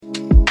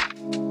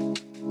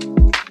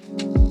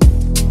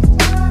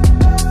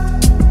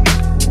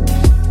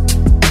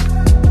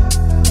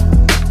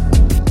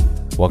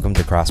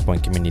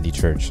Crosspoint Community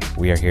Church.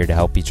 We are here to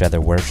help each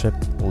other worship,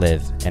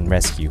 live, and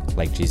rescue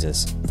like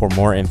Jesus. For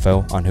more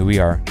info on who we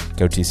are,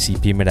 go to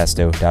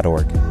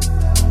cpmodesto.org.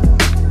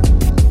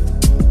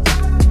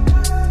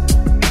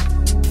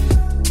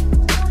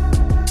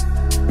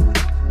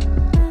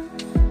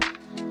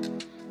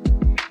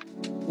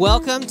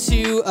 Welcome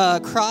to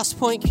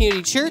Crosspoint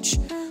Community Church.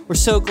 We're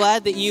so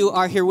glad that you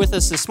are here with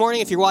us this morning.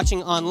 If you're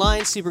watching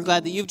online, super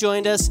glad that you've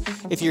joined us.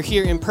 If you're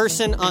here in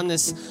person on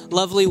this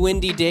lovely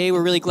windy day,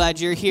 we're really glad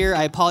you're here.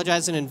 I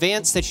apologize in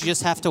advance that you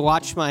just have to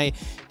watch my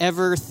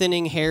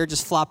ever-thinning hair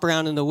just flop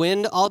around in the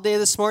wind all day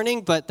this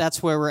morning, but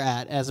that's where we're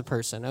at as a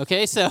person,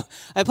 okay? So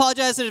I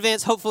apologize in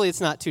advance. Hopefully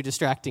it's not too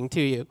distracting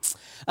to you.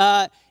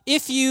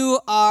 If you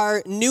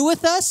are new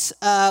with us,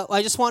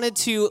 I just wanted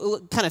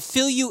to kind of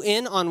fill you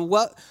in on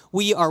what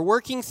we are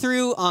working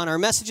through on our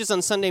messages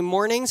on Sunday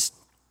mornings.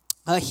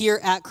 Here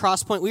at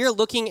Crosspoint, we are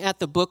looking at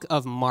the book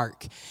of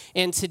Mark.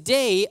 And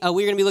today, we're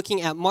going to be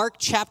looking at Mark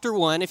chapter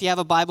 1. If you have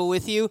a Bible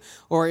with you,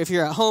 or if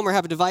you're at home or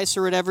have a device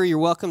or whatever, you're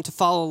welcome to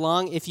follow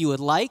along if you would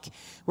like.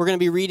 We're going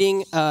to be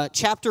reading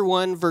chapter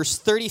 1, verse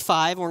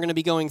 35, and we're going to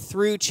be going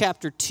through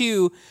chapter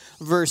 2,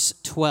 verse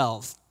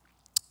 12.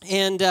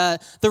 And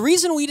the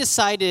reason we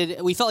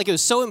felt like it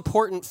was so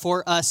important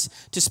for us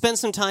to spend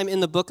some time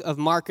in the book of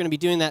Mark, we're going to be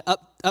doing that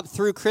up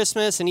through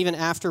Christmas and even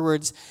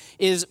afterwards,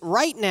 is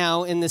right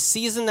now in the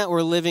season that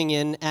we're living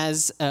in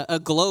as a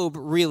globe,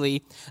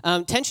 really,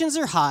 tensions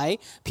are high.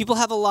 People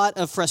have a lot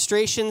of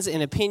frustrations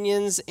and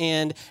opinions,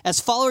 and as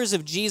followers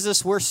of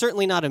Jesus, we're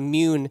certainly not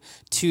immune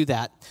to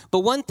that. But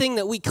one thing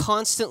that we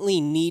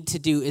constantly need to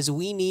do is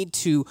we need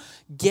to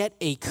get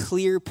a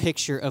clear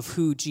picture of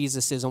who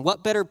Jesus is. And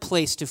what better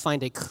place to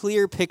find a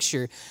clear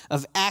picture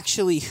of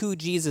actually who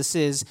Jesus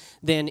is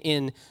than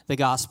in the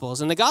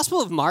Gospels. And the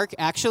Gospel of Mark,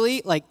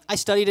 actually, I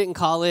studied it in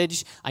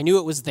college. I knew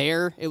it was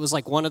there. It was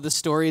like one of the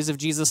stories of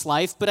Jesus'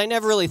 life, but I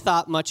never really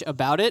thought much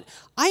about it.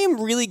 I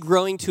am really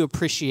growing to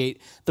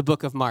appreciate the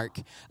book of Mark.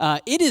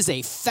 It is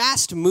a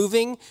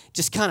fast-moving,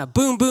 just kind of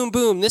boom, boom,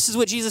 boom. This is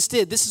what Jesus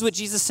did. This is what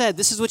Jesus said.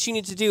 This is what you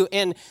need to do.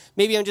 And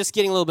maybe I'm just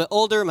getting a little bit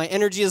older. My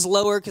energy is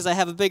lower because I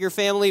have a bigger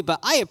family, but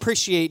I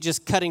appreciate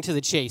just cutting to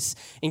the chase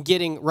and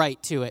getting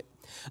right to it.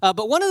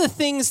 But one of the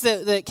things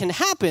that can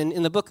happen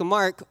in the book of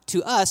Mark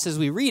to us as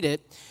we read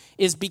it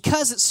is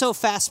because it's so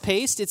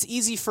fast-paced, it's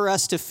easy for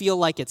us to feel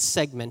like it's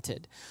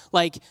segmented.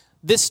 Like,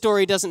 this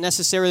story doesn't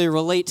necessarily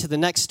relate to the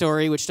next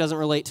story, which doesn't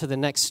relate to the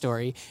next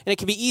story. And it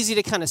can be easy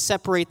to kind of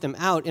separate them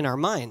out in our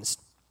minds.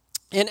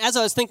 And as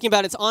I was thinking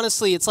about it,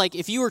 it's like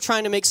if you were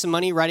trying to make some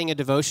money writing a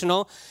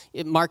devotional,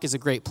 Mark is a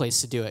great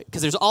place to do it.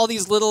 Because there's all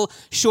these little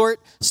short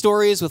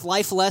stories with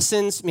life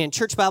lessons. Man,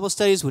 church Bible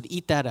studies would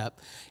eat that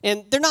up.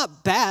 And they're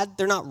not bad.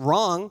 They're not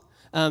wrong.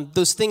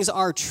 Those things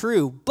are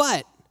true.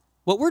 But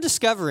what we're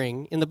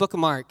discovering in the book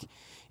of Mark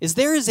is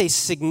there is a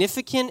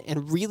significant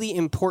and really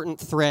important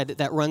thread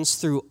that runs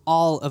through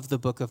all of the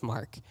book of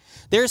Mark.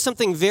 There is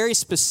something very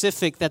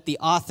specific that the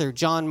author,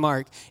 John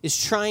Mark,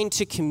 is trying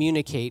to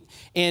communicate,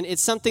 and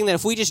it's something that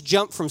if we just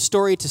jump from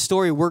story to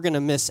story, we're going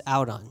to miss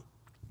out on.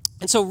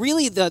 And so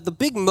really the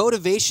big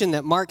motivation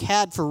that Mark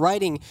had for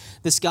writing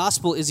this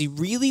gospel is he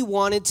really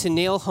wanted to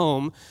nail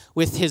home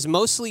with his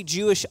mostly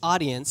Jewish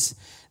audience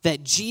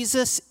that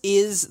Jesus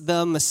is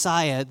the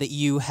Messiah that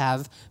you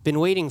have been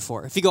waiting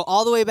for. If you go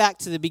all the way back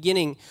to the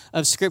beginning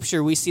of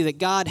Scripture, we see that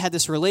God had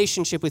this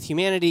relationship with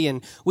humanity,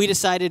 and we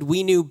decided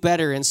we knew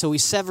better, and so we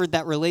severed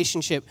that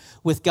relationship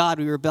with God.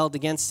 We rebelled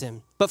against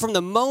him. But from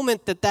the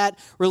moment that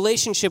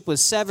relationship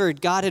was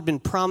severed, God had been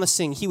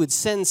promising he would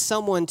send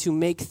someone to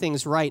make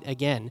things right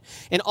again.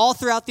 And all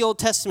throughout the Old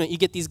Testament, you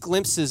get these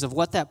glimpses of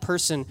what that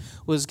person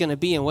was going to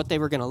be and what they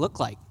were going to look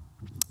like.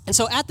 And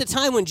so at the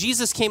time when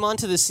Jesus came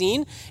onto the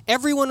scene,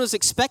 everyone was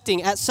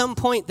expecting at some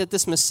point that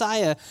this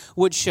Messiah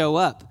would show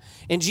up.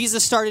 And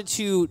Jesus started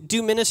to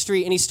do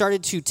ministry, and he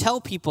started to tell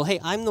people, hey,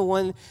 I'm the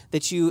one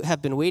that you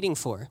have been waiting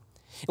for.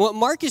 And what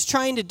Mark is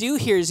trying to do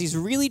here is he's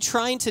really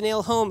trying to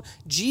nail home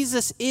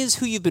Jesus is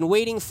who you've been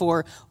waiting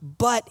for,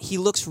 but he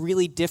looks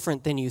really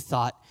different than you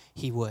thought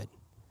he would.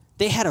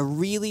 They had a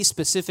really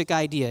specific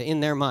idea in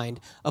their mind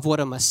of what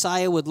a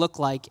Messiah would look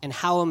like and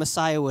how a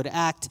Messiah would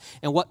act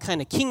and what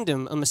kind of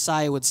kingdom a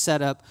Messiah would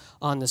set up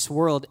on this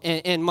world.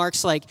 And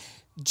Mark's like,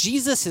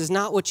 Jesus is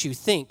not what you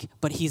think,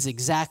 but he's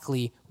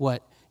exactly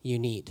what you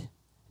need. And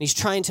he's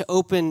trying to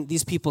open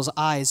these people's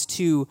eyes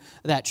to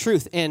that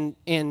truth. And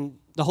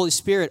the Holy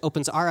Spirit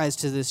opens our eyes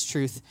to this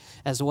truth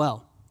as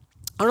well.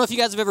 I don't know if you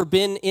guys have ever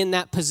been in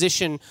that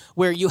position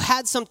where you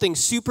had something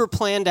super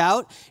planned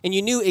out and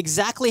you knew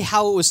exactly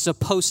how it was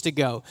supposed to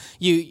go.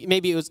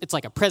 It's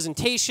like a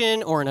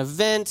presentation or an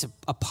event,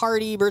 a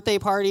party, birthday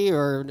party,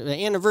 or an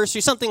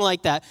anniversary, something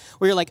like that,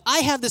 where you're like, I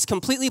have this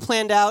completely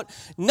planned out.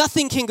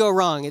 Nothing can go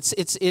wrong.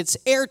 It's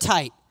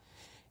airtight.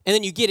 And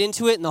then you get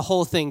into it and the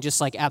whole thing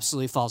just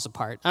absolutely falls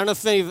apart. I don't know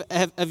if any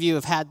of you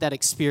have had that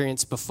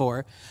experience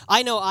before.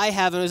 I know I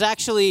have, and it was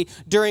actually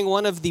during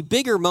one of the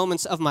bigger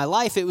moments of my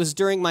life. It was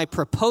during my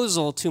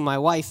proposal to my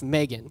wife,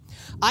 Megan.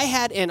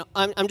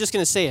 I'm just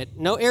going to say it,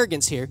 no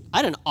arrogance here. I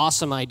had an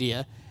awesome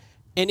idea.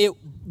 and it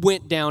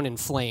went down in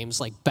flames,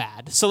 like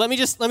bad. So let me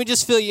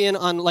just fill you in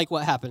on like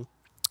what happened.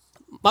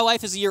 My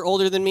wife is a year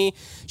older than me.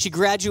 She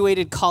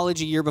graduated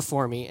college a year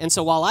before me. And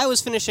so while I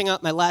was finishing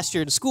up my last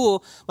year at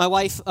school, my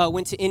wife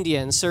went to India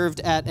and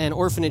served at an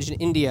orphanage in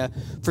India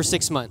for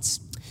 6 months.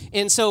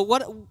 And so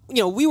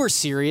we were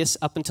serious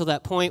up until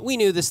that point. We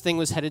knew this thing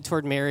was headed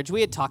toward marriage.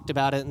 We had talked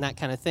about it and that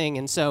kind of thing.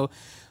 And so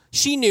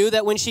she knew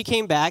that when she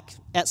came back,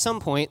 at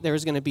some point, there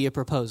was going to be a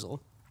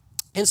proposal.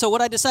 And so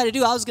what I decided to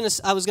do, I was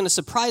going to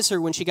surprise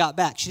her when she got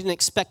back. She didn't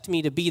expect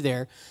me to be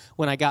there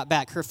when I got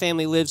back. Her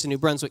family lives in New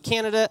Brunswick,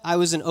 Canada. I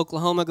was in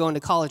Oklahoma going to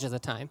college at the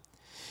time.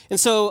 And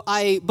so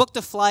I booked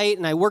a flight,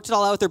 and I worked it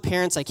all out with her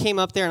parents. I came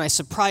up there, and I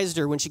surprised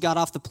her when she got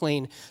off the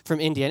plane from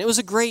India. And it was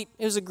a great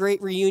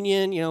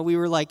reunion. We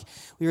were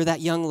that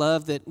young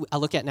love that I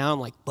look at now, I'm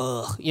like,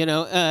 ugh.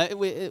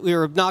 We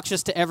were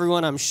obnoxious to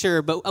everyone, I'm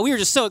sure. But we were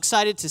just so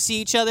excited to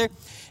see each other.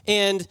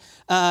 And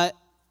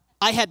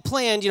I had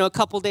planned, a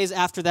couple days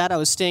after that, I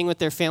was staying with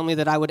their family,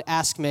 that I would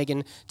ask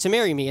Megan to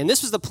marry me. And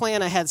this was the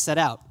plan I had set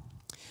out.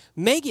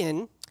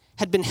 Megan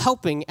had been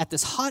helping at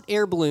this hot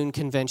air balloon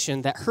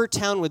convention that her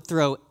town would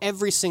throw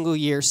every single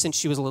year since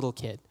she was a little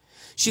kid.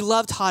 She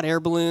loved hot air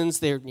balloons.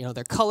 They're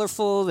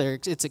colorful,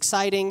 it's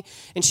exciting.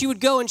 And she would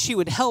go and she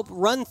would help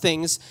run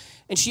things.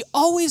 And she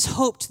always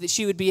hoped that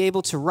she would be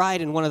able to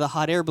ride in one of the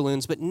hot air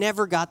balloons, but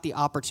never got the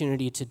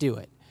opportunity to do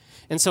it.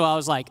 And so I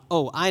was like,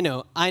 oh, I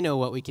know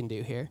what we can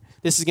do here.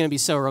 This is going to be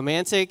so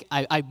romantic.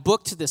 I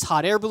booked this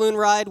hot air balloon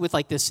ride with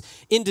like this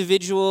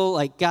individual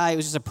guy. It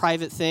was just a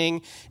private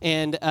thing.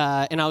 And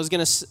I was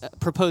going to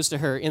propose to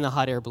her in the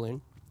hot air balloon.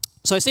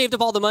 So I saved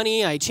up all the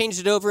money. I changed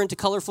it over into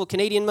colorful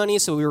Canadian money,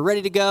 so we were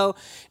ready to go.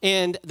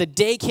 And the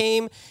day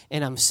came,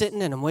 and I'm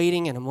sitting and I'm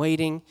waiting and I'm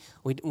waiting.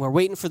 We're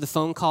waiting for the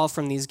phone call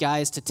from these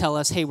guys to tell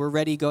us, hey, we're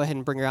ready. Go ahead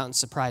and bring her out and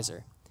surprise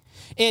her.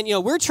 And,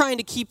 we're trying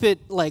to keep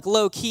it,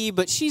 low key,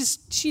 but she's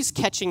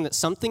catching that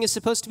something is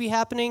supposed to be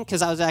happening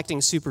because I was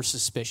acting super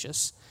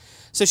suspicious.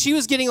 So she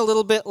was getting a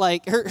little bit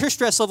her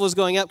stress level was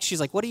going up. She's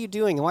like, what are you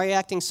doing? Why are you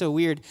acting so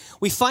weird?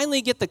 We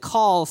finally get the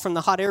call from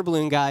the hot air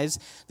balloon guys.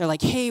 They're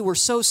like, hey, we're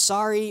so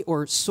sorry,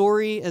 or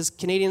sorry, as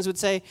Canadians would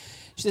say.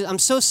 She says, I'm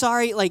so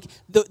sorry.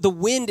 The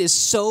wind is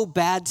so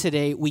bad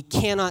today, we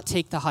cannot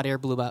take the hot air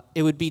balloon up.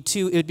 It would be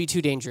too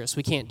dangerous.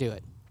 We can't do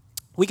it.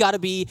 We got to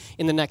be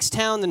in the next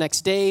town the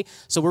next day,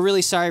 so we're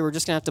really sorry. We're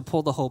just going to have to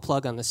pull the whole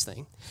plug on this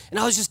thing. And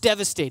I was just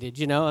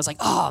devastated, I was like,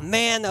 oh,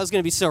 man, that was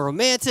going to be so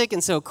romantic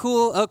and so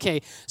cool.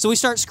 Okay, so we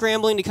start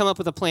scrambling to come up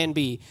with a plan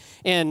B.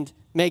 And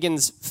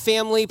Megan's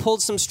family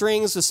pulled some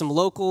strings with some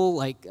local,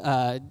 like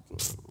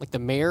the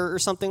mayor or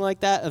something like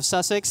that of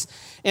Sussex,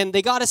 and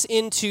they got us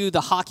into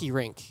the hockey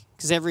rink,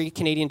 because every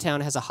Canadian town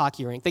has a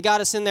hockey rink. They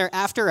got us in there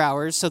after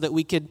hours so that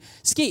we could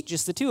skate,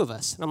 just the two of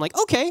us. And I'm like,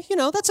 okay,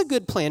 that's a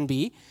good plan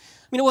B.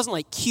 It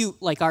wasn't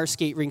cute like our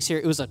skate rinks here.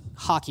 It was a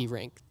hockey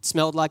rink. It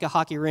smelled like a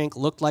hockey rink,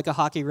 looked like a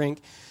hockey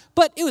rink.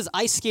 But it was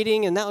ice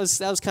skating, and that was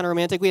kind of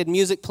romantic. We had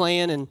music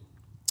playing, and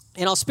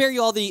I'll spare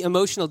you all the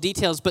emotional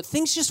details, but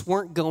things just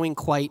weren't going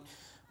quite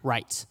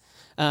right.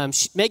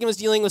 Megan was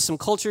dealing with some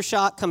culture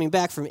shock coming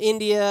back from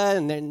India,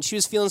 and then she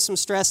was feeling some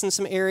stress in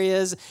some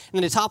areas. And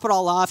then to top it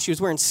all off, she was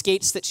wearing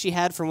skates that she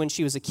had from when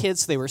she was a kid,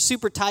 so they were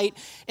super tight,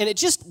 and it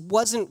just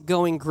wasn't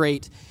going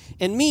great.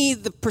 And me,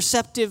 the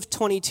perceptive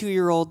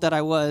 22-year-old that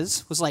I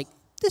was like,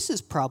 this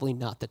is probably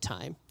not the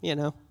time,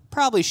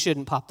 Probably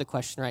shouldn't pop the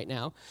question right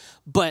now,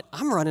 but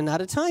I'm running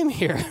out of time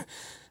here.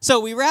 So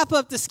we wrap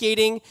up the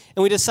skating,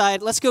 and we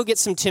decide, let's go get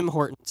some Tim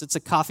Hortons. It's a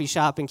coffee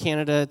shop in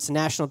Canada. It's a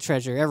national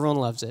treasure. Everyone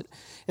loves it.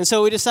 And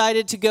so we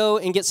decided to go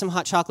and get some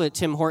hot chocolate at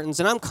Tim Hortons,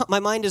 and my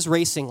mind is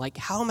racing.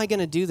 How am I going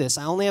to do this?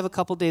 I only have a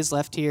couple days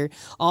left here.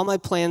 All my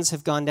plans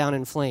have gone down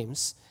in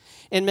flames.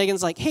 And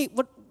Megan's like, hey,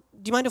 do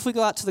you mind if we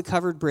go out to the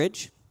covered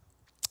bridge?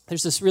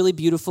 There's this really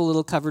beautiful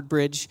little covered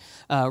bridge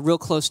real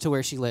close to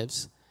where she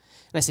lives.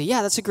 And I say,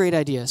 yeah, that's a great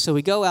idea. So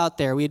we go out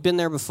there. We had been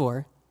there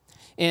before.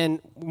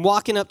 And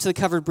walking up to the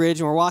covered bridge,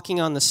 and we're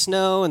walking on the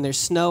snow, and there's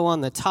snow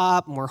on the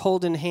top, and we're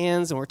holding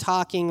hands, and we're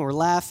talking, and we're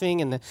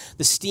laughing, and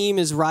the steam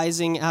is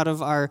rising out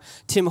of our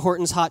Tim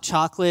Hortons hot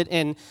chocolate.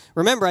 And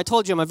remember, I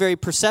told you I'm a very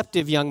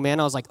perceptive young man.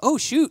 I was like, oh,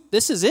 shoot,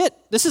 this is it.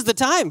 This is the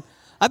time.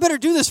 I better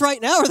do this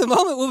right now, or the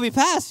moment will be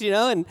past,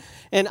 And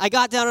I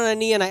got down on a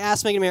knee, and I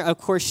asked Megan to marry. Of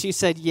course, she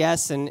said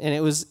yes, and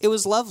it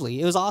was lovely.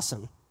 It was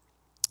awesome.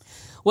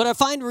 What I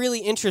find really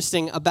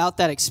interesting about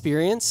that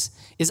experience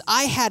is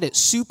I had it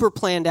super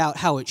planned out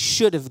how it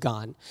should have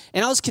gone.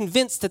 And I was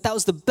convinced that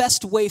was the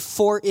best way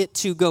for it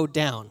to go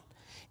down.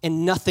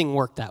 And nothing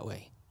worked that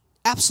way.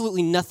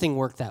 Absolutely nothing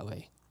worked that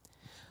way.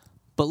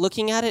 But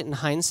looking at it in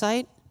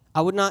hindsight,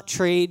 I would not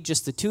trade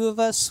just the two of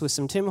us with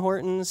some Tim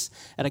Hortons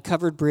at a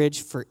covered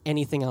bridge for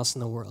anything else in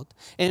the world.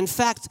 And in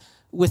fact,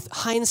 with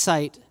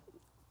hindsight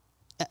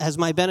as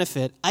my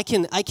benefit, I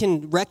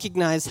can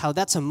recognize how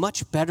that's a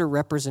much better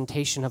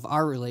representation of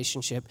our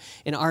relationship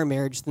in our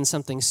marriage than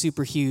something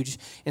super huge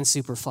and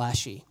super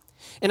flashy.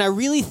 And I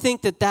really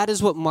think that that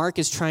is what Mark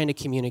is trying to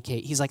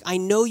communicate. He's like, I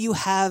know you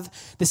have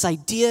this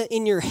idea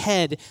in your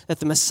head that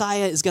the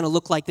Messiah is going to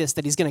look like this,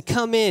 that he's going to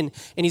come in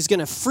and he's going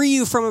to free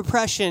you from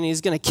oppression.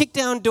 He's going to kick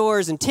down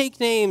doors and take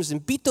names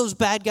and beat those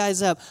bad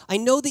guys up. I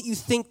know that you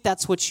think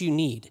that's what you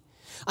need.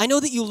 I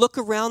know that you look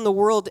around the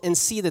world and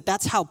see that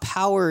that's how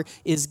power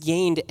is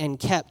gained and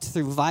kept,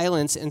 through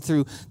violence and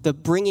through the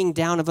bringing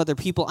down of other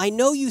people. I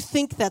know you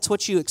think that's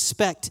what you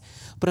expect,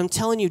 but I'm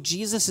telling you,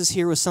 Jesus is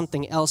here with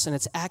something else, and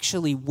it's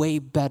actually way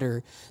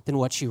better than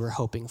what you were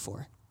hoping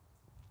for.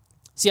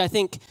 See, I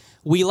think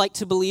we like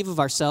to believe of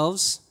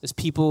ourselves as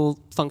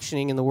people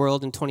functioning in the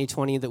world in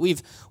 2020 that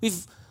we've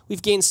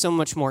gained so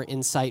much more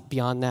insight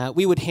beyond that.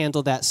 We would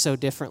handle that so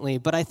differently.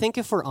 But I think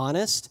if we're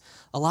honest,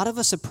 a lot of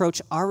us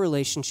approach our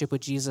relationship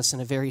with Jesus in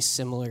a very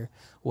similar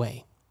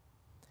way.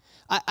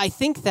 I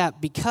think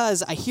that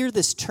because I hear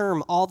this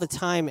term all the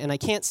time, and I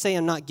can't say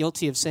I'm not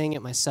guilty of saying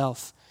it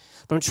myself,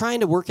 but I'm trying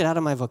to work it out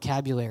of my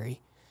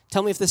vocabulary.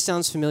 Tell me if this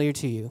sounds familiar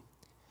to you.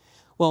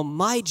 Well,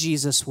 my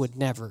Jesus would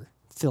never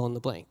fill in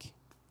the blank.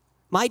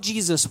 My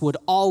Jesus would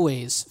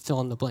always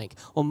fill in the blank.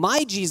 Well,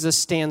 my Jesus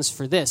stands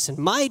for this, and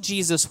my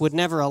Jesus would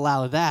never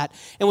allow that.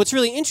 And what's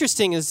really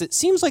interesting is it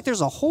seems like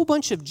there's a whole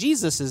bunch of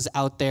Jesuses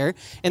out there,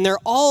 and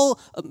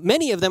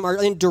many of them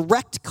are in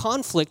direct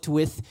conflict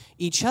with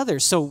each other.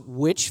 So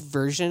which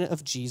version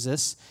of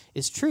Jesus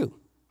is true?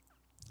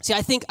 See,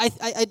 I think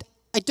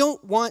I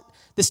don't want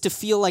this to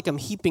feel like I'm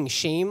heaping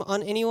shame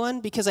on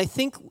anyone, because I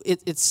think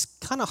it's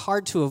kind of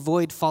hard to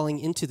avoid falling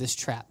into this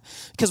trap.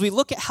 Because we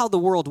look at how the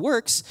world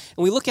works,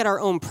 and we look at our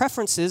own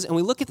preferences, and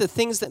we look at the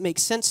things that make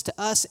sense to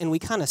us, and we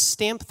kind of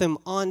stamp them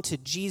onto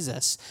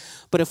Jesus.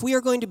 But if we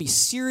are going to be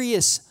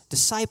serious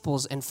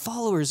disciples and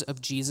followers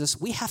of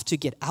Jesus, we have to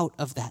get out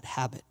of that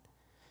habit.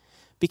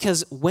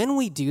 Because when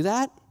we do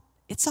that,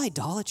 it's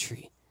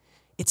idolatry.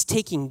 It's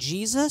taking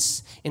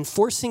Jesus and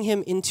forcing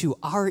him into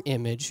our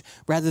image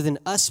rather than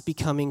us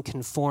becoming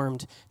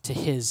conformed to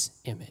his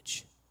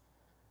image.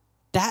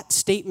 That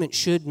statement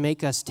should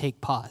make us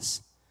take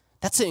pause.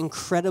 That's an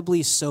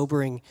incredibly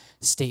sobering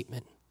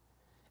statement.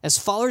 As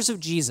followers of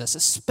Jesus,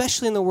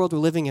 especially in the world we're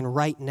living in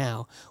right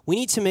now, we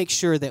need to make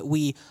sure that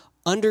we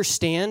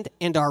understand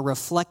and are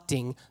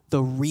reflecting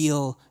the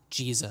real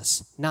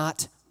Jesus,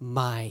 not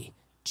my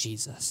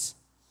Jesus.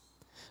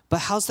 But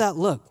how's that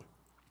look?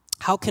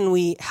 How can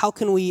we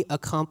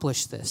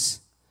accomplish this?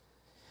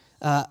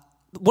 One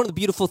of the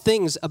beautiful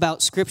things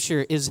about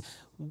Scripture is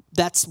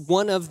that's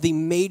one of the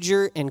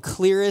major and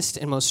clearest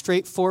and most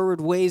straightforward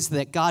ways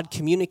that God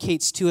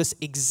communicates to us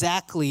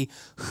exactly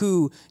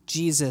who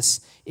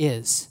Jesus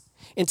is.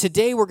 And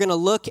today we're going to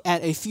look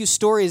at a few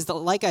stories that,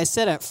 like I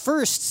said, at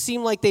first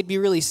seem like they'd be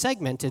really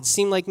segmented,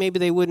 seem like maybe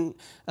they wouldn't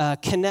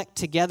connect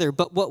together.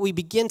 But what we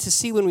begin to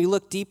see when we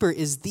look deeper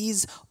is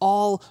these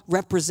all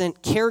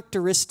represent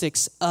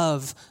characteristics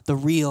of the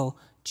real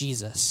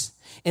Jesus.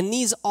 And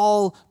these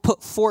all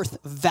put forth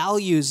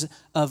values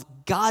of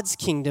God's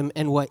kingdom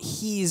and what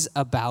he's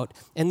about.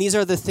 And these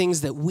are the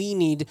things that we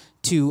need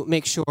to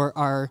make sure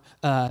are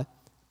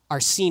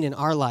seen in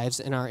our lives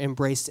and are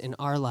embraced in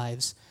our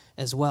lives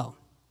as well.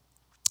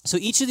 So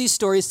each of these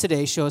stories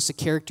today show us a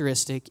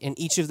characteristic, and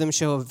each of them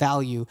show a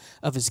value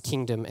of his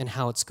kingdom and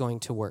how it's going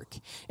to work.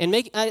 And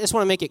I just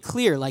want to make it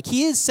clear, like,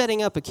 he is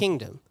setting up a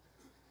kingdom.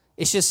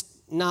 It's just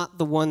not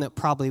the one that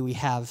probably we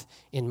have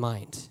in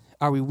mind.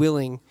 Are we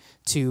willing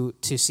to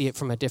see it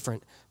from a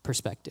different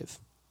perspective?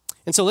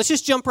 And so let's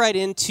just jump right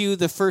into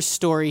the first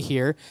story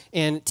here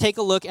and take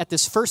a look at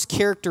this first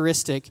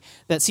characteristic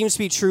that seems to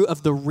be true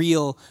of the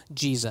real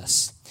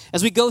Jesus.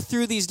 As we go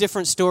through these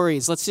different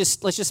stories, let's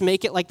just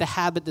make it like the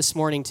habit this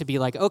morning to be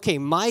like, okay,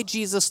 my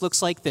Jesus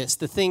looks like this.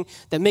 The thing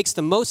that makes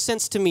the most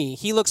sense to me,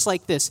 he looks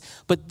like this.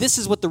 But this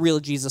is what the real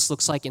Jesus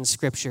looks like in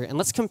Scripture. And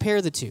let's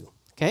compare the two,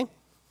 okay?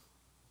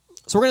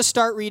 So we're going to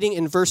start reading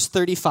in verse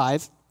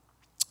 35.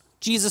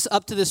 Jesus,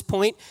 up to this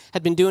point,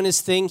 had been doing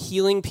his thing,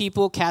 healing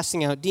people,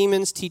 casting out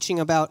demons, teaching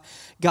about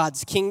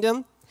God's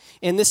kingdom.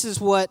 And this is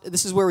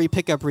where we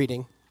pick up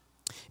reading.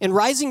 And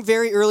rising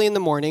very early in the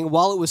morning,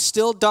 while it was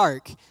still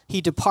dark, he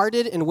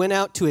departed and went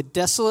out to a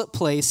desolate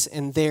place,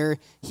 and there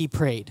he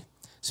prayed.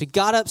 So he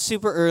got up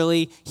super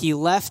early, he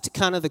left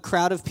kind of the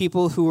crowd of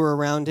people who were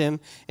around him,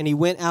 and he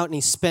went out and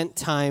he spent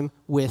time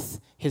with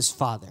his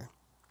Father.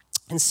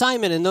 And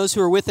Simon and those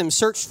who were with him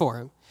searched for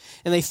him,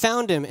 and they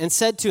found him and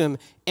said to him,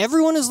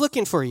 "Everyone is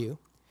looking for you."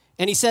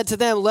 And he said to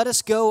them, "Let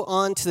us go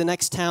on to the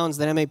next towns,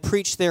 that I may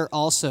preach there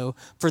also,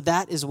 for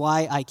that is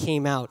why I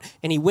came out."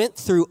 And he went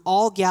through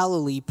all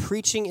Galilee,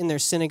 preaching in their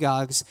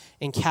synagogues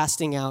and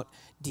casting out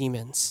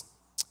demons.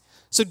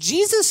 So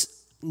Jesus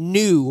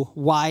knew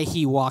why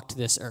he walked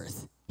this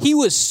earth. He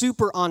was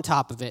super on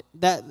top of it.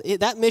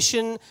 That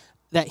mission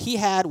that he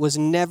had was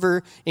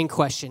never in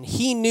question.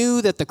 He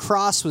knew that the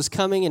cross was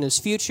coming in his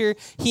future.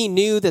 He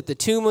knew that the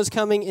tomb was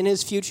coming in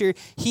his future.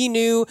 He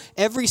knew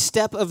every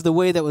step of the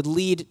way that would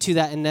lead to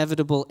that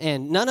inevitable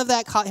end. None of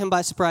that caught him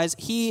by surprise.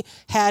 He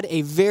had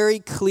a very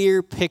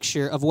clear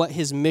picture of what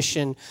his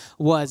mission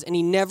was, and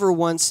he never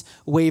once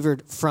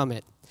wavered from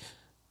it.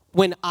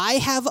 when I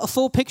have a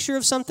full picture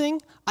of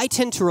something, I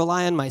tend to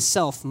rely on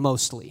myself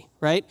mostly,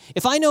 right?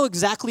 If I know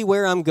exactly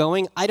where I'm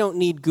going, I don't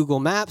need Google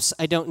Maps.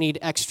 I don't need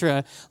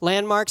extra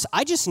landmarks.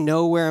 I just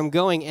know where I'm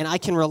going, and I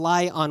can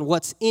rely on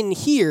what's in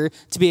here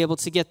to be able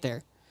to get there.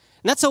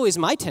 And that's always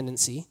my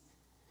tendency.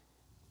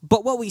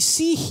 But what we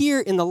see here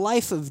in the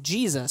life of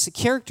Jesus, a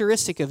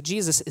characteristic of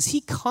Jesus, is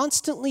he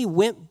constantly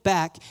went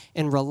back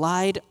and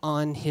relied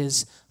on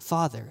his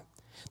Father.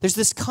 There's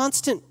this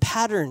constant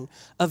pattern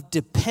of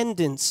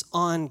dependence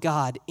on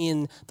God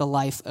in the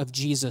life of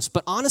Jesus.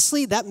 But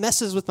honestly, that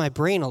messes with my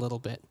brain a little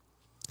bit.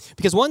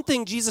 Because one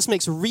thing Jesus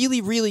makes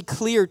really, really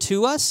clear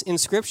to us in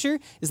Scripture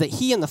is that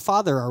he and the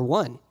Father are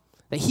one.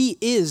 That he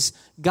is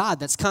God.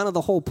 That's kind of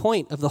the whole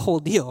point of the whole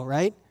deal,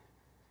 right?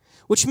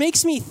 Which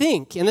makes me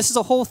think, and this is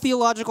a whole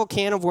theological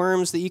can of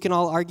worms that you can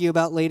all argue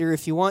about later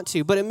if you want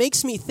to, but it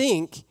makes me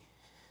think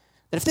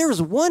that if there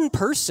was one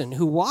person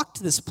who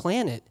walked this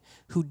planet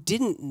who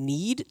didn't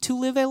need to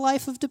live a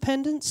life of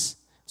dependence,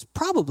 it's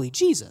probably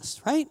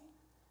Jesus, right?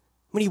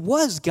 When he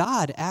was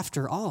God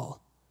after all.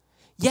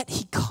 Yet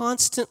he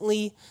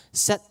constantly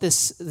set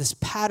this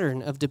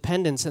pattern of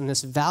dependence and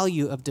this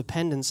value of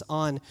dependence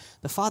on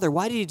the Father.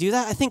 Why did he do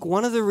that? I think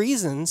one of the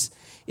reasons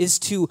is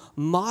to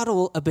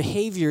model a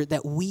behavior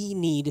that we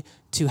need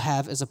to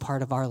have as a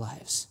part of our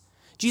lives.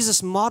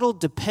 Jesus modeled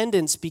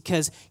dependence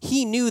because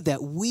he knew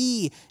that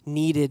we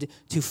needed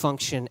to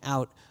function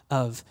out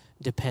of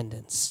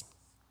dependence.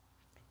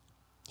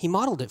 He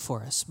modeled it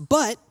for us.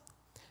 But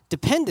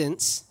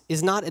dependence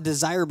is not a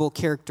desirable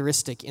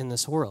characteristic in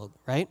this world,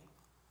 right?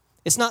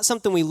 It's not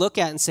something we look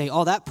at and say,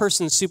 oh, that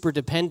person's super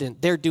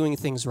dependent. They're doing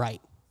things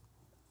right.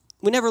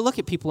 We never look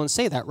at people and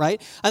say that,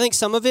 right? I think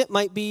some of it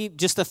might be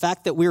just the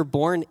fact that we were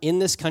born in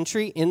this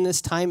country, in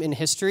this time in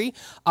history.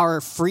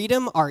 Our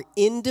freedom, our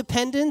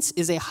independence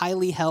is a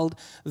highly held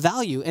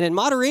value. And in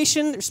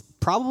moderation, there's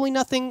probably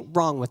nothing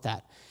wrong with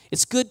that.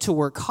 It's good to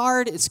work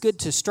hard. It's good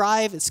to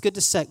strive. It's good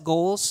to set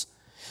goals.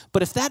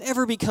 But if that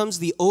ever becomes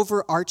the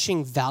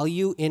overarching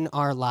value in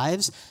our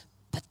lives,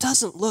 that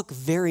doesn't look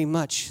very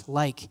much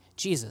like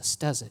Jesus,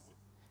 does it?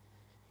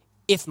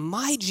 If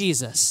my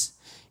Jesus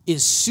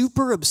is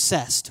super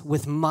obsessed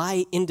with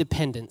my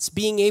independence,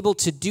 being able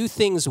to do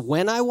things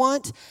when I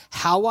want,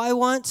 how I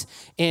want,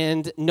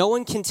 and no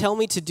one can tell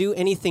me to do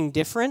anything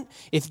different,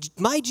 if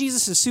my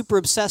Jesus is super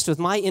obsessed with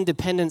my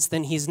independence,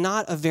 then he's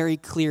not a very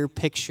clear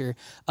picture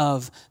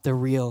of the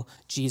real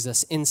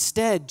Jesus.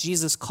 Instead,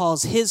 Jesus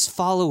calls his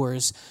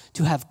followers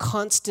to have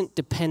constant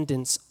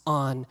dependence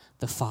on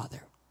the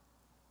Father.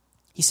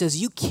 He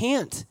says, you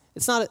can't.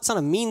 It's not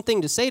a mean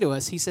thing to say to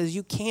us. He says,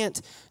 you can't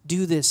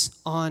do this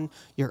on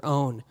your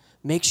own.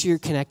 Make sure you're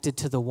connected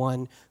to the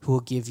one who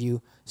will give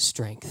you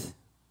strength.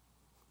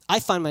 I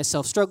find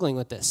myself struggling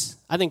with this.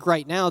 I think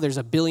right now there's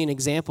a billion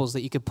examples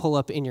that you could pull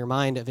up in your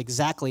mind of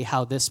exactly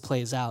how this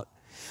plays out.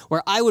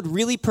 Where I would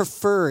really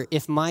prefer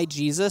if my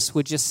Jesus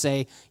would just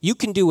say, you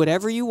can do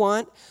whatever you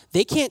want.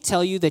 They can't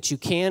tell you that you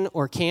can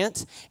or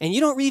can't, and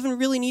you don't even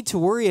really need to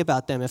worry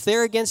about them. If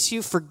they're against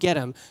you, forget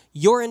them.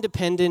 You're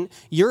independent,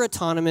 you're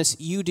autonomous,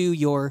 you do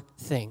your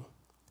thing.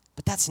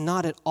 But that's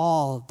not at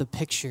all the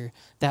picture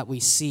that we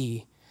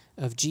see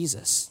of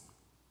Jesus.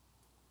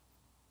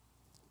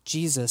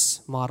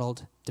 Jesus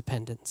modeled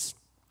dependence,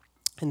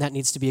 and that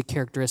needs to be a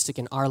characteristic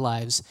in our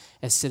lives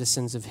as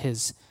citizens of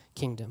his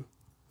kingdom.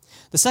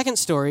 The second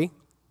story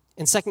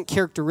and second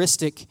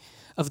characteristic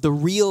of the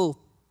real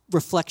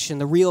reflection,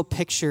 the real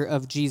picture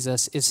of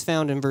Jesus is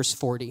found in verse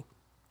 40.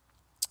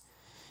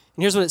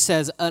 And here's what it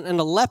says. And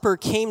a leper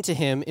came to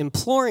him,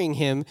 imploring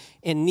him,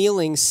 and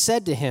kneeling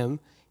said to him,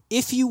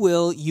 if you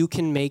will, you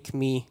can make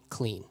me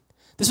clean.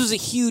 This was a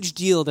huge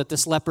deal that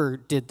this leper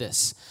did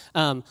this.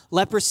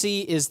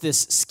 Leprosy is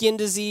this skin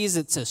disease.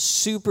 It's a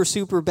super,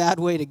 super bad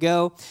way to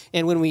go.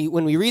 And when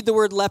we read the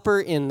word leper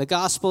in the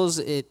Gospels,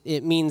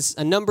 it means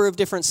a number of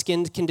different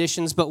skin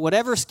conditions. But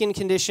whatever skin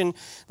condition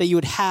that you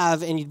would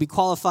have and you'd be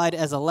qualified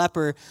as a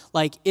leper,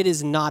 like it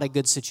is not a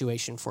good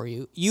situation for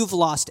you. You've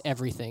lost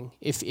everything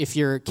if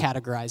you're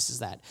categorized as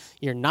that.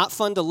 You're not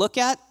fun to look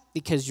at,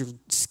 because your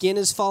skin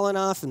is falling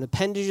off and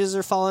appendages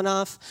are falling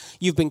off.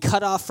 You've been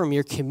cut off from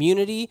your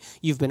community.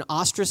 You've been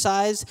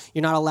ostracized.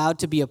 You're not allowed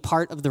to be a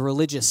part of the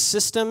religious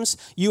systems.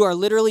 You are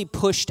literally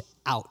pushed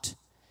out.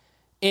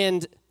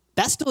 And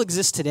that still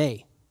exists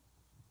today.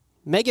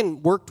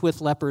 Megan worked with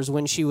lepers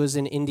when she was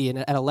in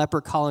India at a leper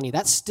colony.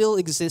 That still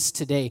exists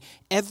today.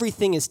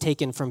 Everything is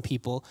taken from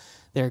people.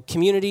 Their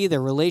community,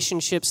 their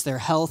relationships, their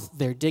health,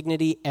 their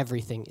dignity,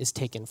 everything is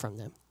taken from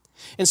them.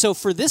 And so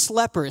for this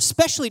leper,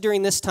 especially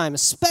during this time,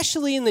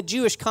 especially in the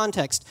Jewish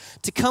context,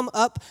 to come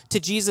up to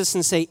Jesus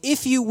and say,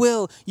 if you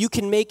will, you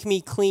can make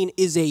me clean,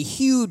 is a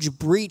huge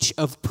breach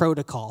of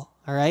protocol,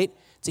 all right?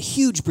 It's a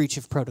huge breach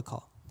of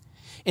protocol.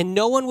 And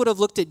no one would have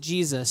looked at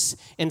Jesus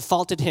and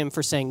faulted him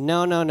for saying,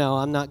 no,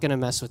 I'm not going to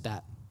mess with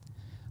that.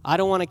 I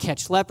don't want to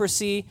catch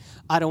leprosy.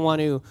 I don't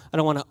want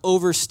to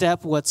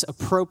overstep what's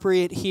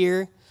appropriate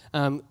here.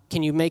 Can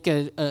you make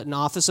an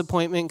office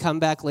appointment and come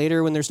back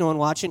later when there's no one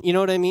watching? You know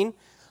what I mean?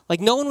 Like,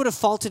 no one would have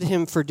faulted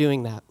him for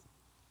doing that.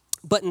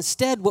 But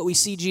instead, what we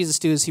see Jesus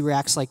do is he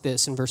reacts like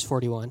this in verse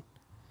 41.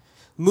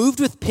 Moved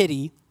with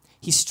pity,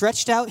 he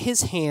stretched out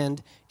his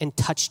hand and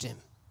touched him.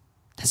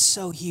 That's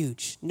so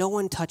huge. No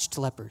one touched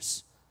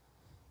lepers.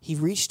 He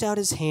reached out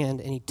his hand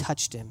and he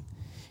touched him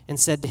and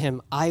said to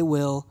him, I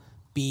will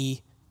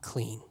be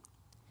clean.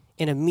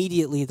 And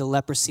immediately the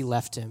leprosy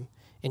left him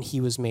and he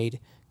was made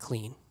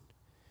clean.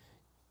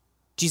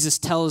 Jesus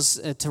tells,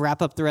 to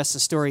wrap up the rest of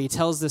the story, he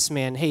tells this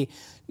man, hey,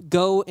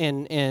 go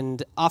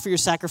and offer your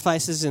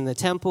sacrifices in the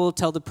temple,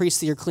 tell the priests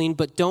that you're clean,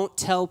 but don't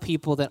tell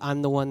people that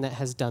I'm the one that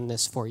has done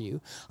this for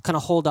you. Kind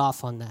of hold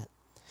off on that.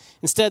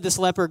 Instead, this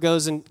leper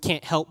goes and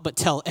can't help but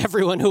tell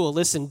everyone who will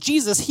listen,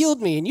 Jesus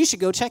healed me, and you should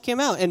go check him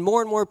out. And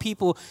more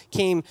people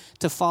came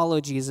to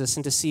follow Jesus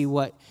and to see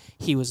what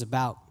he was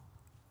about.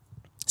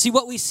 See,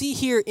 what we see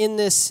here in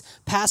this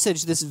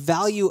passage, this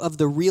value of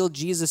the real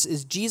Jesus,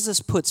 is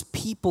Jesus puts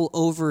people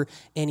over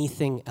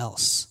anything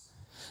else.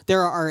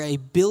 There are a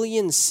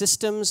billion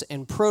systems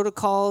and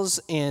protocols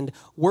and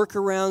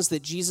workarounds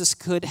that Jesus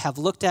could have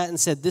looked at and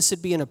said, this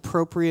would be an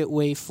appropriate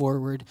way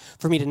forward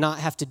for me to not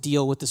have to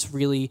deal with this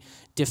really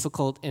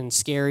difficult and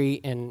scary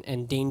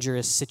and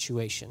dangerous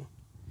situation.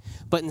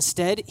 But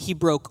instead, he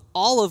broke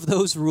all of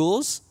those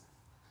rules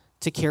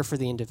to care for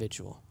the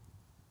individual.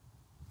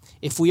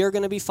 If we are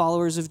going to be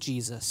followers of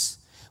Jesus,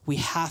 we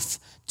have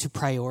to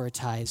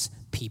prioritize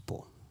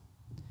people.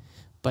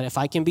 But if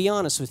I can be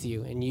honest with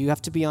you, and you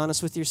have to be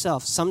honest with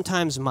yourself,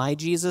 sometimes my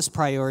Jesus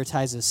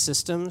prioritizes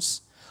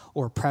systems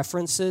or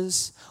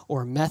preferences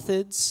or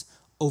methods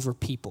over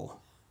people.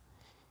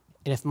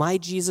 And if my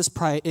Jesus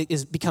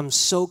becomes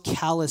so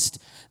calloused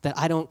that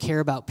I don't care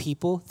about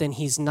people, then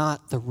he's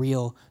not the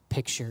real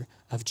picture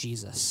of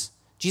Jesus.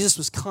 Jesus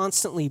was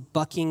constantly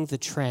bucking the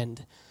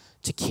trend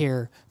to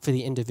care for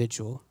the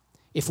individual.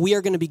 If we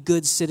are going to be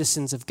good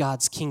citizens of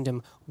God's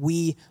kingdom,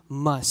 we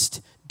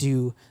must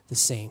do the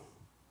same.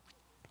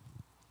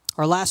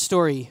 Our last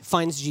story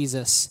finds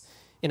Jesus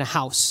in a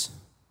house,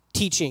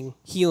 teaching,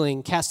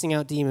 healing, casting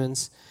out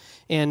demons.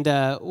 And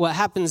what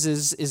happens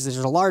is there's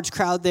a large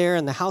crowd there,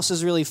 and the house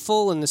is really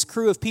full, and this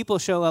crew of people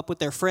show up with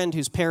their friend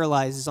who's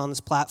paralyzed, is on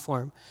this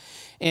platform.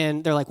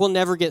 And they're like, we'll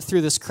never get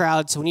through this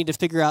crowd, so we need to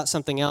figure out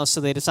something else. So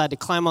they decide to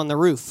climb on the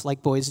roof,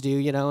 like boys do,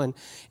 you know.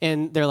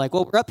 And they're like,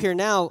 well, we're up here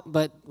now,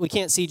 but we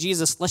can't see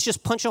Jesus. Let's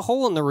just punch a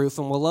hole in the roof,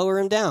 and we'll lower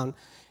him down.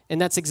 And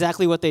that's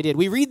exactly what they did.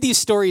 We read these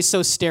stories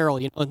so sterile,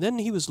 you know, and then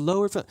he was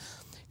lowered.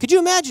 Could you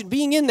imagine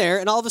being in there,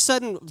 and all of a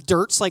sudden,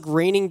 dirt's like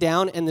raining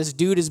down, and this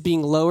dude is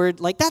being lowered?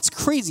 Like, that's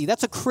crazy.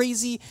 That's a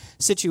crazy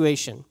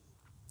situation.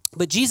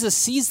 But Jesus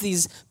sees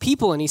these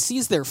people, and he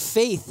sees their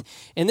faith,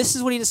 and this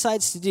is what he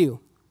decides to do.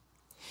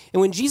 And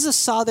when Jesus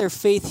saw their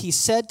faith, he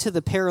said to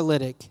the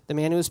paralytic, the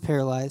man who was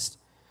paralyzed,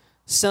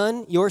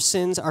 son, your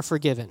sins are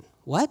forgiven.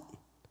 What?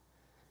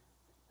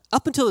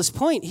 Up until this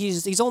point,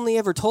 he's only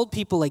ever told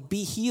people, like,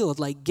 be healed,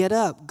 like, get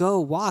up, go,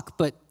 walk.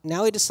 But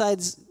now he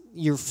decides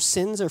your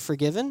sins are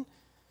forgiven?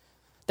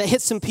 That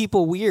hits some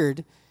people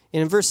weird.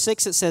 And in verse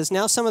 6, it says,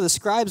 now some of the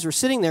scribes were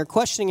sitting there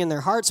questioning in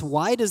their hearts,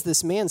 why does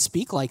this man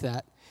speak like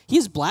that? He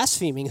is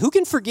blaspheming. Who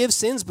can forgive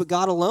sins but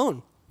God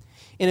alone?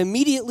 And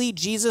immediately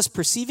Jesus,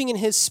 perceiving in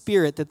his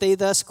spirit that they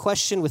thus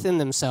questioned within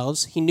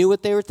themselves, he knew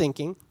what they were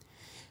thinking,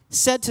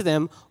 said to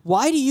them,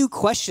 why do you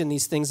question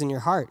these things in your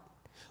heart?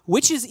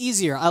 Which is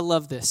easier? I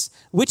love this.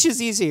 Which is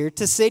easier,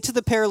 to say to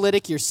the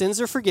paralytic, your sins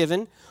are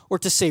forgiven, or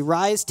to say,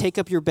 rise, take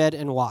up your bed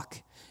and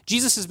walk?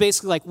 Jesus is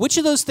basically like, which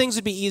of those things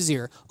would be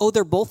easier? Oh,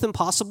 they're both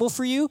impossible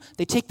for you?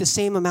 They take the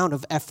same amount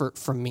of effort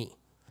from me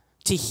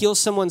to heal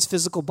someone's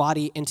physical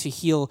body and to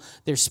heal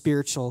their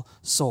spiritual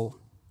soul.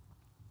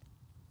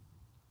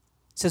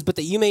 It says, but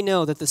that you may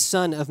know that the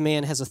Son of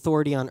Man has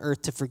authority on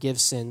earth to forgive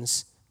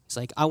sins. He's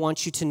like, I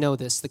want you to know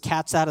this. The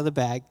cat's out of the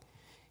bag.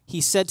 He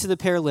said to the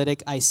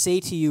paralytic, I say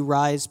to you,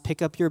 rise,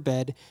 pick up your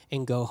bed,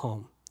 and go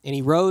home. And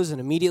he rose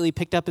and immediately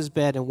picked up his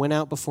bed and went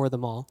out before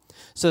them all,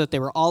 so that they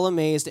were all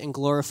amazed and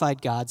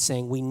glorified God,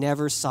 saying, we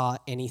never saw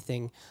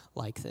anything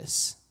like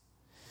this.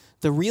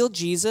 The real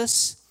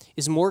Jesus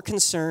is more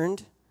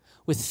concerned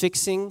with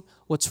fixing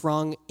what's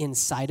wrong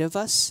inside of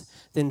us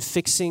than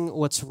fixing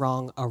what's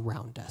wrong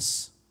around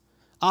us.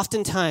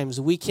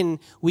 Oftentimes, we can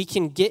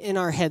get in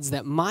our heads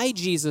that my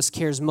Jesus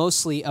cares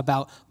mostly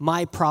about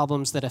my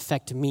problems that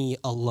affect me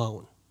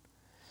alone.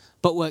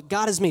 But what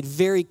God has made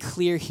very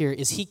clear here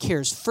is he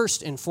cares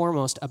first and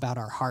foremost about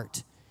our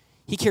heart.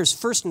 He cares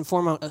first and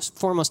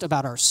foremost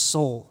about our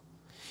soul.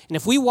 And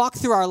if we walk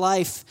through our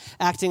life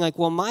acting like,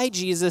 well, my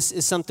Jesus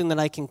is something that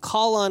I can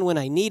call on when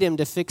I need him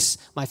to fix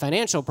my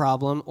financial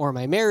problem or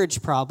my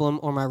marriage problem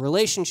or my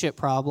relationship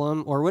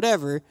problem or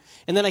whatever,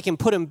 and then I can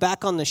put him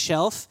back on the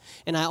shelf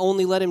and I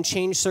only let him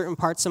change certain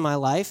parts of my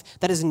life,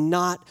 that is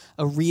not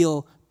a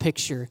real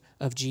picture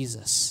of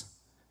Jesus.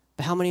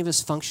 But how many of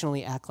us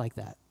functionally act like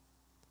that?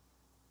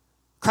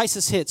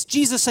 Crisis hits.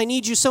 Jesus, I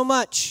need you so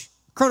much.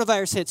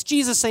 Coronavirus hits.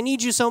 Jesus, I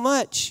need you so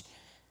much.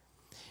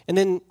 And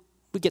then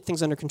we get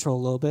things under control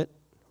a little bit.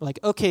 We're like,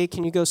 okay,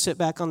 can you go sit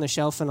back on the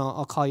shelf and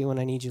I'll call you when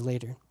I need you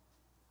later.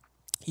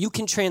 You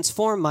can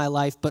transform my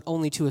life, but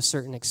only to a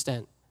certain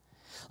extent.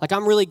 Like,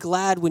 I'm really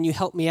glad when you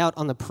help me out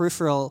on the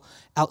peripheral,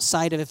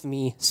 outside of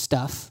me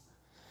stuff.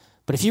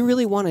 But if you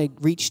really want to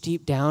reach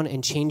deep down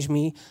and change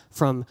me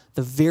from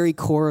the very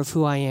core of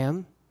who I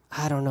am,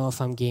 I don't know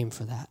if I'm game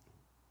for that.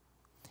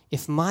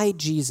 If my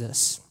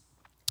Jesus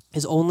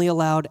is only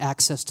allowed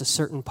access to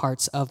certain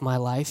parts of my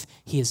life,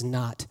 he is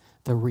not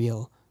the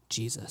real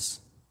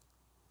Jesus.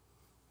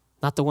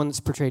 Not the one that's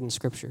portrayed in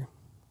Scripture.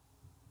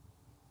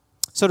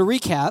 So to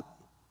recap,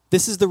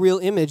 this is the real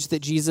image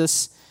that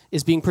Jesus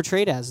is being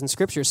portrayed as in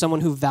Scripture.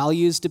 Someone who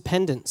values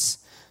dependence.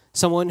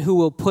 Someone who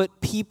will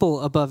put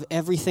people above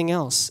everything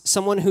else.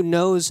 Someone who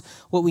knows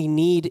what we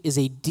need is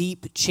a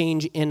deep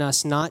change in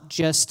us, not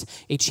just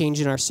a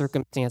change in our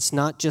circumstance,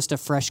 not just a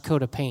fresh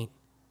coat of paint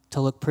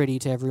to look pretty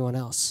to everyone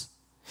else.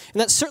 And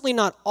that's certainly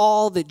not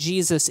all that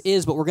Jesus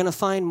is, but we're going to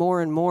find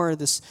more and more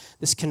this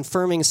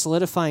confirming,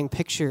 solidifying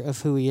picture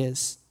of who he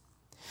is.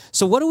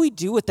 So what do we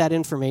do with that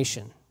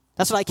information?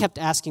 That's what I kept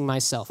asking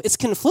myself. It's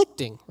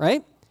conflicting,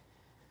 right?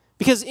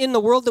 Because in the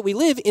world that we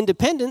live,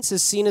 independence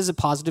is seen as a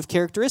positive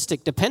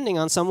characteristic. Depending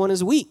on someone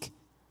is weak.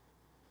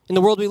 In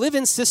the world we live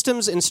in,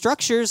 systems and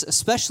structures,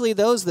 especially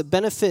those that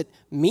benefit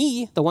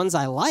me, the ones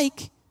I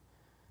like,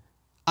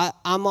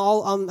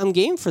 I'm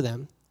game for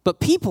them. But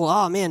people,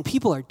 oh man,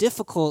 people are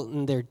difficult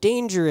and they're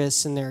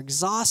dangerous and they're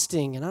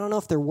exhausting, and I don't know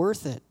if they're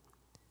worth it.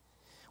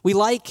 We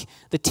like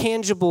the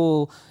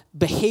tangible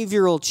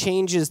behavioral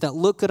changes that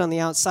look good on the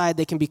outside.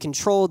 They can be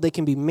controlled, they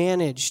can be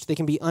managed, they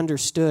can be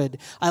understood.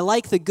 I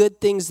like the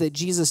good things that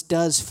Jesus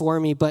does for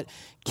me, but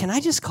can I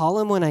just call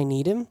him when I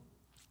need him?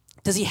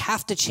 Does he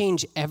have to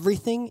change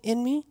everything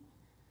in me?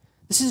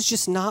 This is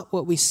just not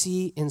what we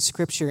see in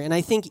Scripture. And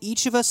I think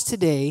each of us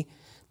today,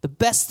 the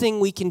best thing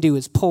we can do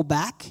is pull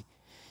back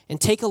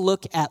and take a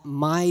look at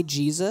my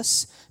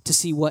Jesus to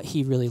see what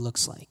he really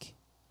looks like.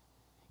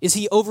 Is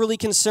he overly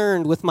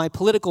concerned with my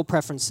political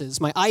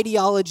preferences, my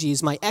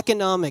ideologies, my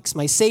economics,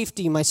 my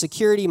safety, my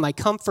security, my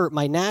comfort,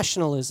 my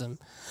nationalism?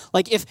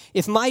 Like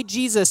if my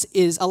Jesus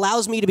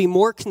allows me to be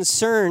more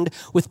concerned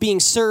with being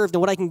served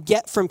and what I can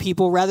get from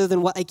people rather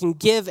than what I can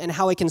give and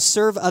how I can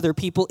serve other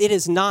people, it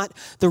is not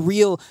the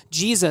real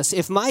Jesus.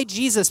 If my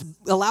Jesus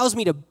allows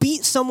me to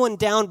beat someone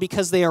down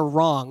because they are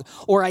wrong,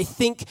 or I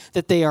think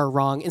that they are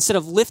wrong, instead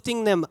of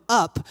lifting them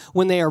up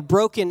when they are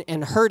broken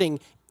and hurting,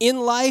 in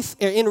life,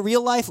 in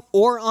real life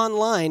or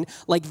online,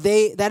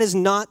 that is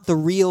not the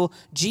real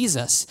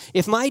Jesus.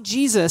 If my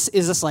Jesus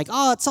is just like,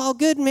 oh, it's all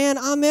good, man,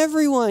 I'm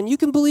everyone. You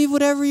can believe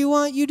whatever you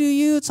want, you do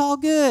you, it's all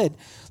good.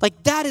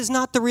 Like, that is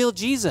not the real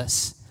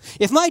Jesus.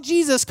 If my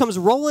Jesus comes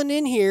rolling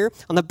in here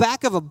on the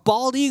back of a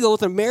bald eagle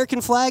with an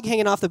American flag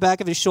hanging off the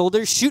back of his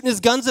shoulders, shooting his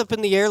guns up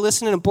in the air,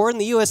 listening and born in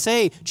the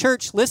USA,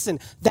 church, listen,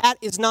 that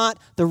is not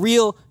the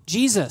real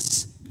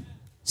Jesus.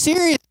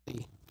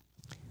 Seriously.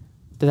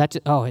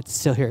 It's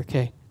still here,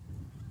 okay.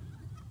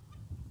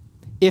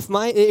 Here's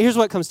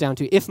what it comes down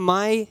to. If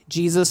my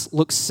Jesus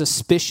looks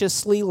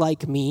suspiciously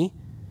like me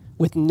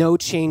with no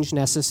change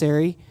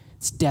necessary,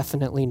 it's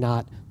definitely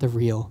not the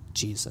real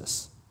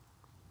Jesus.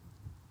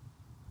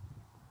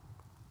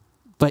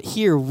 But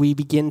here we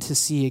begin to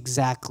see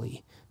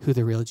exactly who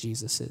the real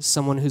Jesus is.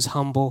 Someone who's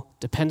humble,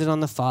 dependent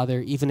on the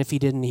Father, even if he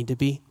didn't need to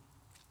be.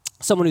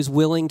 Someone who's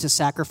willing to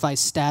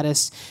sacrifice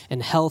status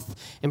and health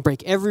and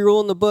break every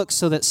rule in the book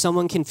so that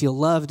someone can feel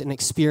loved and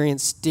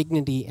experience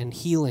dignity and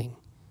healing.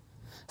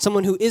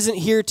 Someone who isn't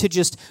here to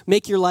just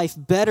make your life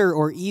better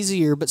or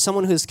easier, but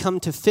someone who has come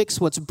to fix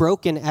what's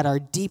broken at our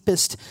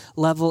deepest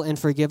level and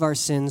forgive our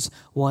sins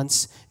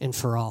once and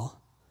for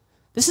all.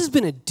 This has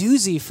been a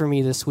doozy for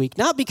me this week,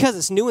 not because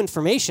it's new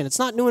information. It's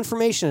not new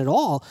information at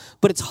all,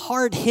 but it's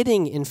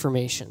hard-hitting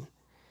information.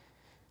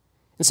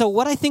 And so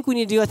what I think we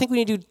need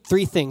to do,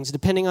 3 things,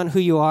 depending on who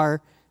you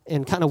are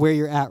and kind of where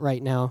you're at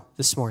right now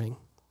this morning.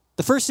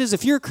 The first is,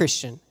 if you're a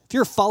Christian, if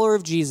you're a follower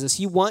of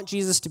Jesus, you want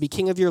Jesus to be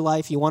king of your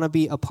life, you want to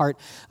be a part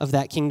of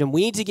that kingdom,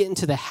 we need to get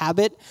into the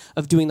habit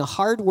of doing the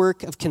hard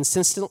work of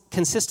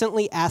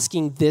consistently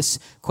asking this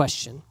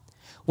question.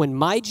 When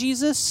my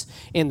Jesus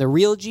and the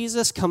real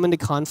Jesus come into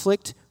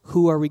conflict,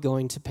 who are we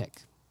going to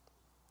pick?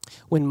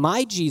 When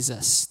my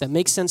Jesus, that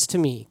makes sense to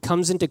me,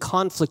 comes into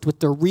conflict with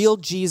the real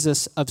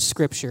Jesus of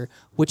Scripture,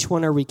 which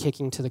one are we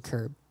kicking to the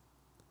curb?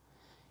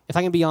 If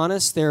I can be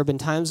honest, there have been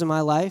times in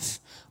my life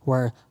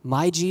where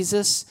my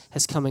Jesus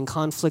has come in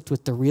conflict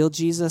with the real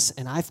Jesus,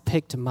 and I've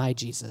picked my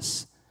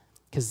Jesus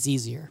because it's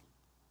easier,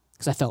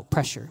 because I felt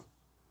pressure,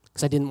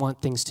 because I didn't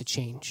want things to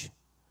change.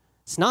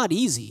 It's not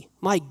easy.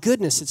 My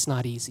goodness, it's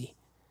not easy.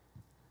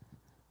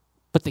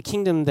 But the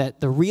kingdom that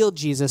the real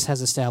Jesus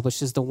has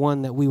established is the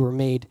one that we were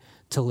made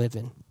to live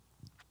in.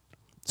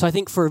 So I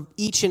think for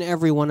each and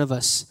every one of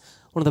us,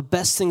 one of the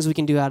best things we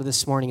can do out of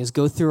this morning is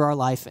go through our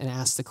life and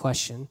ask the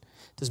question,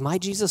 does my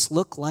Jesus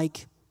look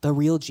like the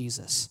real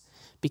Jesus?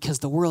 Because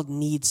the world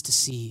needs to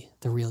see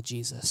the real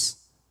Jesus.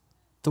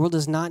 The world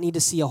does not need to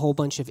see a whole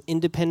bunch of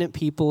independent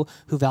people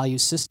who value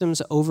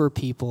systems over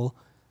people,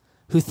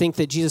 who think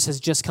that Jesus has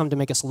just come to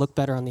make us look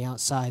better on the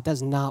outside.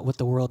 That's not what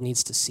the world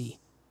needs to see.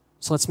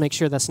 So let's make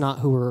sure that's not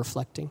who we're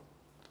reflecting.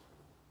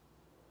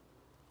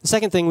 The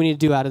second thing we need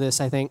to do out of this,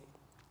 I think,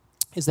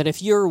 is that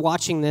if you're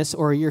watching this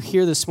or you're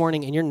here this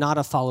morning and you're not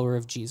a follower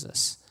of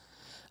Jesus,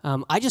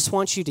 I just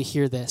want you to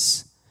hear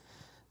this,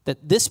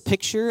 that this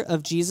picture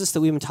of Jesus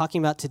that we've been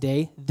talking about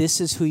today,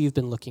 this is who you've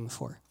been looking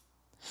for.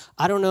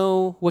 I don't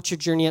know what your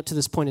journey up to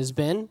this point has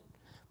been.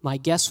 My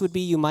guess would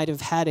be you might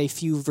have had a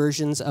few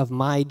versions of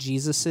my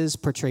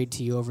Jesuses portrayed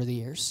to you over the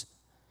years.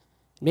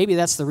 Maybe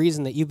that's the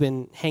reason that you've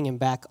been hanging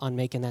back on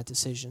making that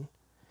decision.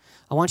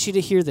 I want you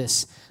to hear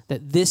this,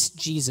 that this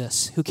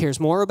Jesus, who cares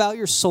more about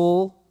your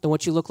soul than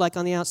what you look like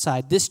on the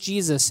outside, this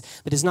Jesus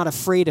that is not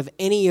afraid of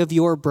any of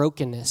your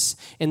brokenness,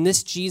 and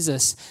this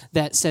Jesus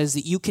that says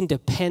that you can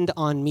depend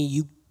on me,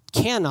 you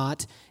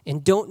cannot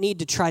and don't need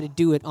to try to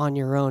do it on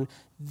your own,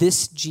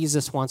 this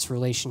Jesus wants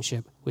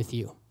relationship with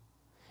you.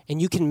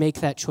 And you can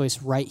make that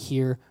choice right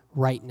here,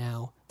 right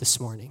now, this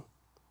morning.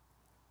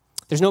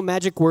 There's no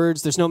magic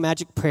words. There's no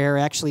magic prayer.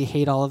 I actually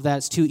hate all of that.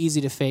 It's too easy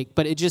to fake.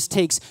 But it just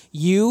takes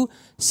you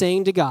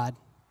saying to God,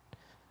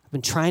 I've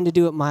been trying to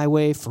do it my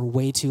way for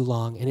way too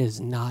long, and it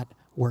is not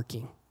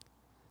working.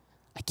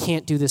 I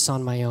can't do this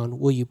on my own.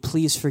 Will you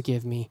please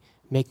forgive me?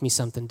 Make me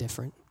something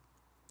different.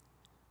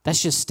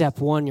 That's just step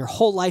one. Your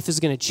whole life is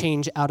going to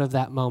change out of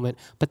that moment,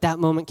 but that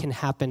moment can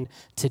happen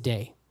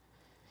today.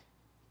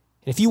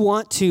 And if you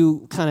want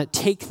to kind of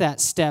take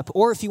that step,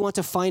 or if you want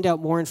to find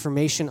out more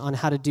information on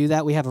how to do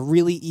that, we have a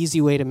really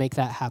easy way to make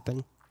that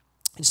happen.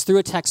 It's through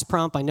a text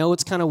prompt. I know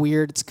it's kind of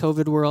weird. It's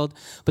COVID world,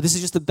 but this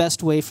is just the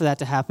best way for that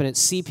to happen.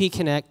 It's CP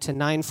Connect to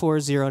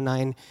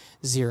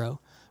 94090.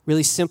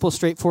 Really simple,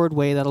 straightforward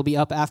way that'll be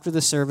up after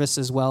the service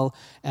as well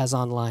as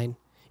online.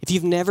 If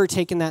you've never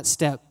taken that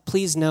step,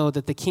 please know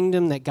that the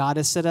kingdom that God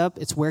has set up,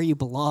 it's where you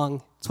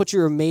belong. It's what you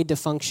were made to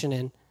function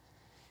in.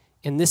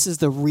 And this is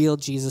the real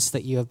Jesus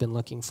that you have been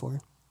looking for.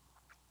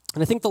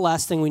 And I think the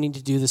last thing we need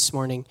to do this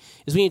morning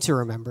is we need to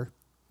remember.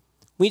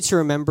 We need to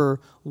remember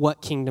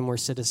what kingdom we're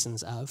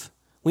citizens of.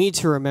 We need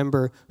to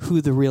remember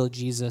who the real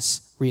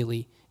Jesus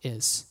really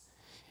is.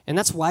 And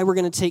that's why we're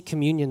going to take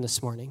communion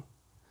this morning.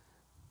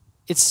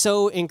 It's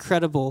so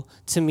incredible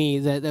to me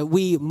that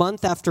we,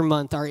 month after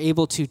month, are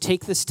able to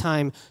take this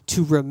time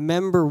to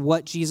remember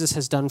what Jesus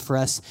has done for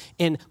us.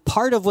 And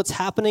part of what's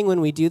happening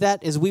when we do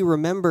that is we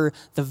remember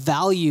the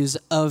values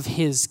of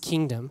his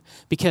kingdom.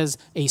 Because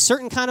a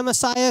certain kind of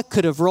Messiah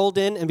could have rolled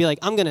in and be like,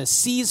 I'm going to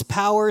seize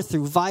power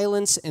through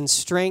violence and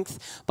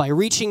strength by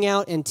reaching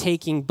out and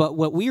taking. But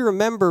what we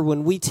remember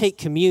when we take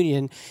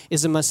communion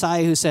is a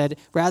Messiah who said,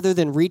 rather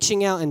than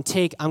reaching out and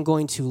take, I'm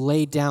going to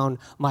lay down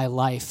my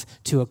life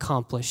to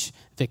accomplish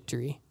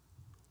victory.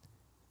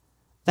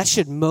 That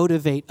should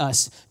motivate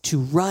us to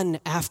run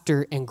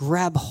after and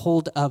grab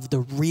hold of the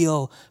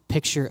real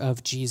picture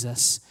of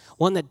Jesus.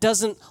 One that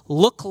doesn't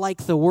look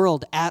like the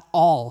world at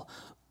all,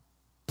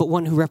 but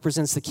one who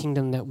represents the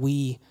kingdom that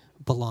we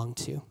belong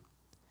to.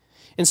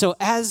 And so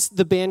as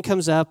the band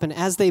comes up and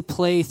as they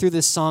play through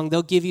this song,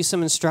 they'll give you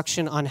some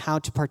instruction on how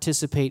to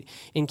participate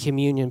in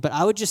communion. But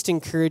I would just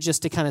encourage us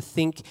to kind of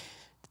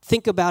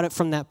think about it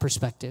from that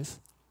perspective.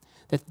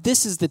 That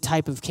this is the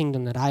type of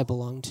kingdom that I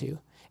belong to.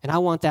 And I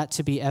want that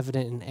to be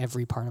evident in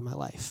every part of my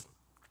life.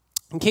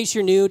 In case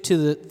you're new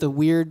to the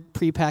weird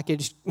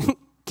prepackaged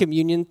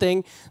communion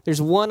thing,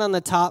 there's one on the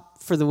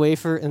top for the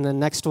wafer and the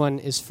next one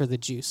is for the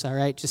juice, all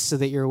right? Just so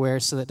that you're aware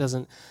so that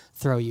doesn't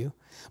throw you.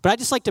 But I'd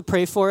just like to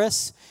pray for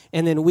us,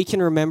 and then we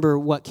can remember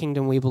what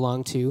kingdom we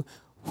belong to,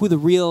 what the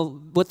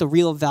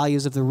real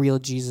values of the real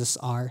Jesus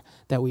are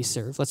that we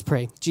serve. Let's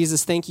pray.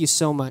 Jesus, thank you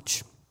so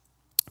much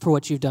for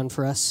what you've done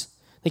for us.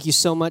 Thank you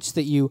so much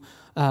that your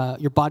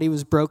body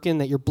was broken,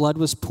 that your blood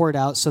was poured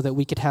out so that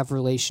we could have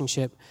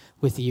relationship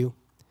with you.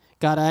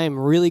 God, I am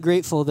really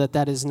grateful that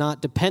that is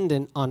not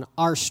dependent on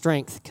our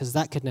strength, because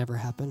that could never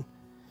happen.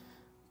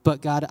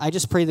 But God, I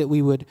just pray that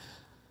we would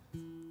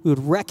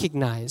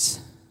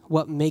recognize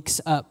what makes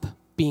up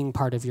being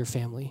part of your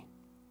family.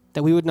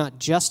 That we would not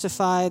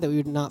justify, that we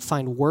would not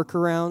find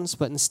workarounds,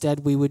 but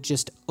instead we would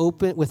just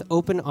with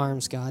open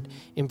arms, God,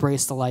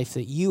 embrace the life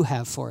that you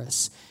have for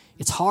us.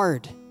 It's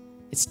hard.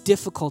 It's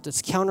difficult.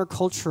 It's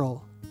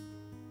countercultural.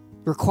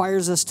 It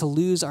requires us to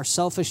lose our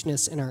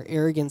selfishness and our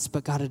arrogance,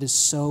 but God, it is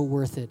so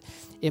worth it.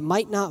 It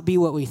might not be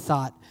what we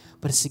thought,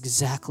 but it's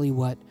exactly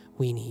what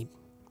we need.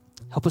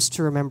 Help us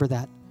to remember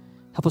that.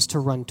 Help us to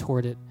run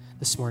toward it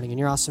this morning. In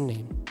your awesome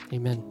name,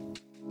 amen.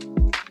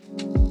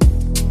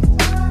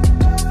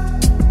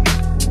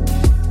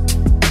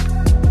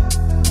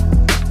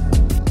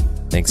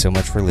 Thanks so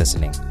much for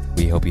listening.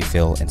 We hope you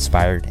feel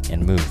inspired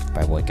and moved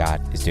by what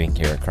God is doing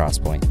here at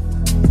Crosspoint.